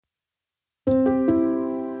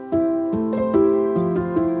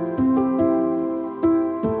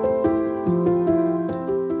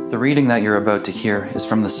reading that you're about to hear is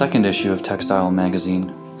from the second issue of Textile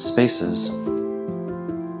magazine, Spaces.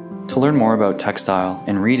 To learn more about Textile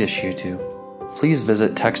and read issue 2, please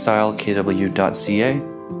visit textilekw.ca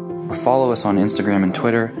or follow us on Instagram and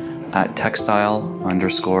Twitter at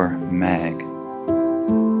textile_mag.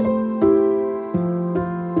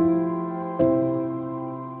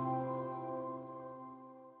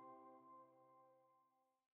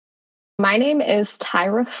 My name is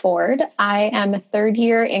Tyra Forde. I am a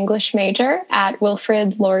third-year English major at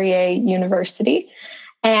Wilfrid Laurier University,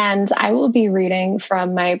 and I will be reading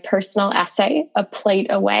from my personal essay, A Plate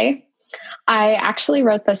Away. I actually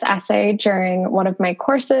wrote this essay during one of my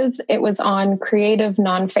courses. It was on creative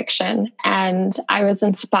nonfiction, and I was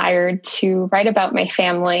inspired to write about my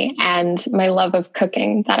family and my love of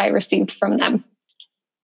cooking that I received from them.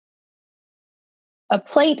 A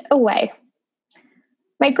Plate Away.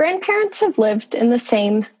 My grandparents have lived in the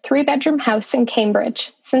same 3-bedroom house in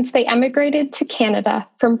Cambridge since they emigrated to Canada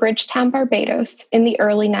from Bridgetown, Barbados in the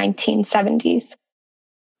early 1970s.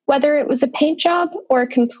 Whether it was a paint job or a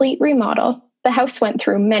complete remodel, the house went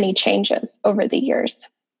through many changes over the years.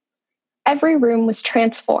 Every room was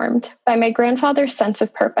transformed by my grandfather's sense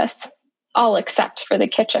of purpose, all except for the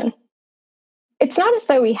kitchen. It's not as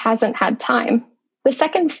though he hasn't had time. The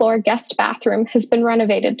second-floor guest bathroom has been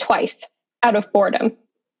renovated twice, out of boredom.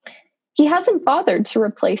 He hasn't bothered to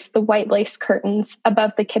replace the white lace curtains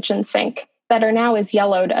above the kitchen sink that are now as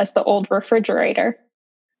yellowed as the old refrigerator,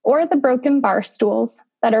 or the broken bar stools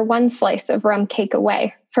that are one slice of rum cake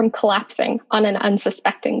away from collapsing on an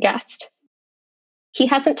unsuspecting guest. He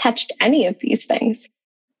hasn't touched any of these things,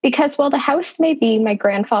 because while the house may be my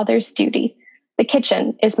grandfather's duty, the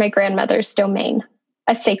kitchen is my grandmother's domain,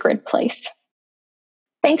 a sacred place.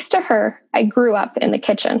 Thanks to her, I grew up in the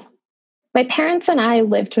kitchen. My parents and I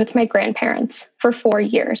lived with my grandparents for 4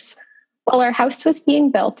 years, while our house was being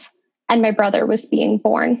built and my brother was being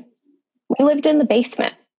born. We lived in the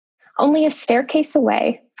basement, only a staircase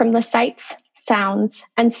away from the sights, sounds,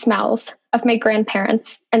 and smells of my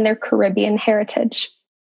grandparents and their Caribbean heritage.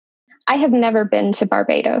 I have never been to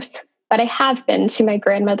Barbados, but I have been to my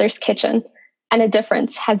grandmother's kitchen, and a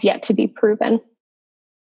difference has yet to be proven.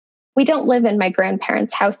 We don't live in my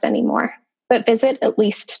grandparents' house anymore, but visit at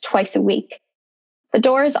least twice a week. The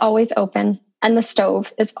door is always open, and the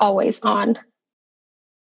stove is always on.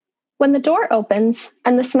 When the door opens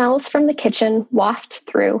and the smells from the kitchen waft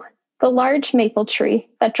through, the large maple tree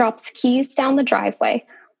that drops keys down the driveway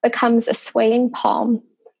becomes a swaying palm,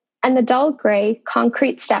 and the dull gray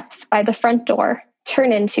concrete steps by the front door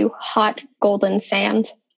turn into hot golden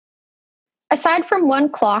sand. Aside from one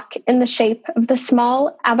clock in the shape of the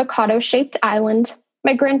small avocado-shaped island,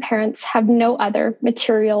 my grandparents have no other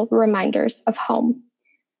material reminders of home,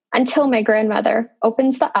 until my grandmother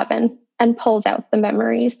opens the oven and pulls out the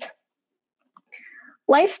memories.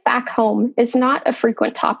 Life back home is not a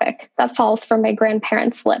frequent topic that falls from my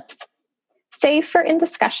grandparents' lips, save for in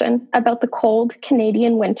discussion about the cold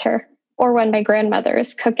Canadian winter or when my grandmother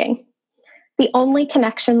is cooking, the only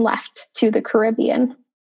connection left to the Caribbean.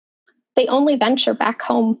 They only venture back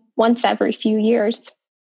home once every few years.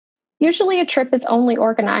 Usually a trip is only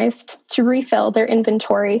organized to refill their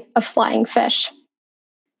inventory of flying fish.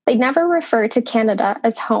 They never refer to Canada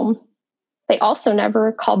as home. They also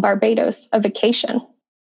never call Barbados a vacation.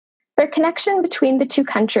 Their connection between the two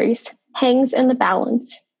countries hangs in the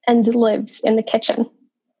balance and lives in the kitchen.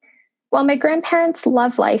 While my grandparents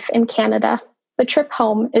love life in Canada, the trip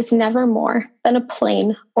home is never more than a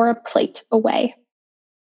plane or a plate away.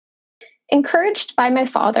 Encouraged by my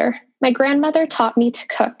father, my grandmother taught me to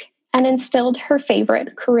cook and instilled her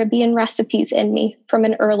favorite Caribbean recipes in me from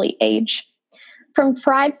an early age. From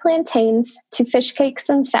fried plantains to fish cakes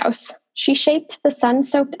and souse, she shaped the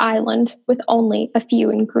sun-soaked island with only a few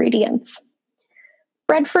ingredients.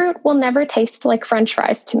 Breadfruit will never taste like French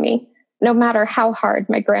fries to me, no matter how hard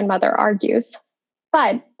my grandmother argues.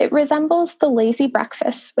 But it resembles the lazy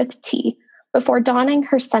breakfast with tea before donning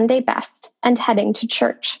her Sunday best and heading to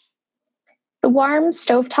church. The warm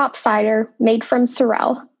stovetop cider made from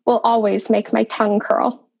sorrel will always make my tongue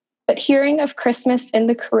curl, but hearing of Christmas in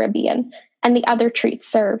the Caribbean and the other treats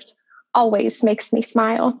served always makes me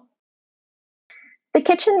smile. The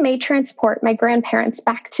kitchen may transport my grandparents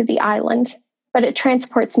back to the island, but it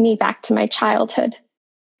transports me back to my childhood.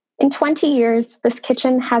 In 20 years, this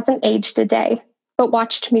kitchen hasn't aged a day, but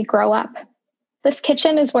watched me grow up. This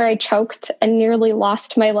kitchen is where I choked and nearly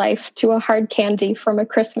lost my life to a hard candy from a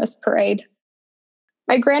Christmas parade.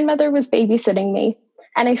 My grandmother was babysitting me,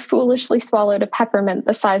 and I foolishly swallowed a peppermint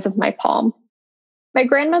the size of my palm. My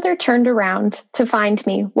grandmother turned around to find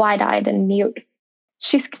me wide-eyed and mute.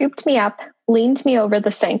 She scooped me up, leaned me over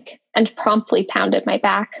the sink, and promptly pounded my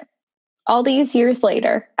back. All these years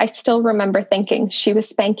later, I still remember thinking she was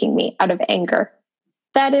spanking me out of anger.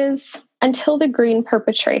 That is, until the green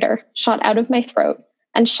perpetrator shot out of my throat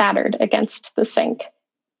and shattered against the sink.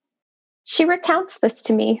 She recounts this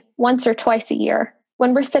to me once or twice a year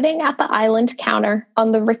when we're sitting at the island counter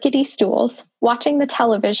on the rickety stools, watching the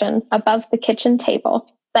television above the kitchen table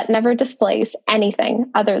that never displays anything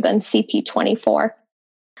other than CP24.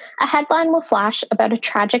 A headline will flash about a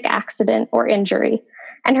tragic accident or injury,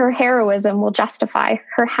 and her heroism will justify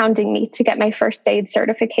her hounding me to get my first aid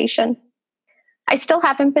certification. I still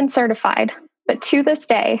haven't been certified, but to this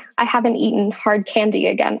day, I haven't eaten hard candy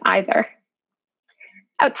again either.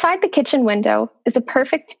 Outside the kitchen window is a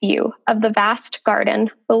perfect view of the vast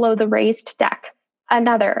garden below the raised deck,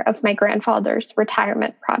 another of my grandfather's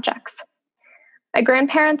retirement projects. My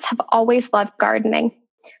grandparents have always loved gardening,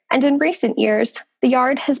 and in recent years, the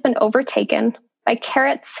yard has been overtaken by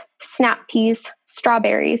carrots, snap peas,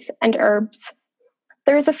 strawberries, and herbs.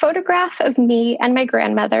 There is a photograph of me and my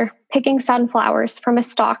grandmother picking sunflowers from a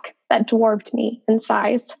stalk that dwarfed me in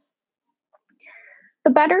size.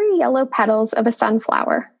 The buttery yellow petals of a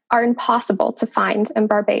sunflower are impossible to find in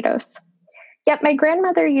Barbados. Yet my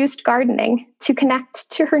grandmother used gardening to connect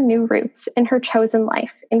to her new roots in her chosen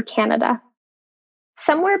life in Canada.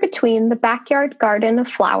 Somewhere between the backyard garden of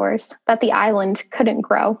flowers that the island couldn't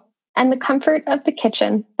grow and the comfort of the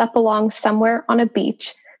kitchen that belongs somewhere on a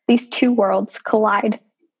beach, these two worlds collide.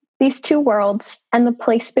 These two worlds and the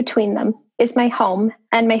place between them is my home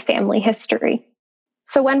and my family history.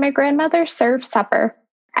 So when my grandmother serves supper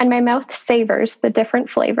and my mouth savors the different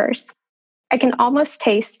flavors, I can almost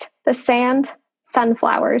taste the sand,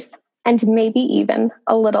 sunflowers, and maybe even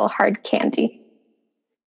a little hard candy.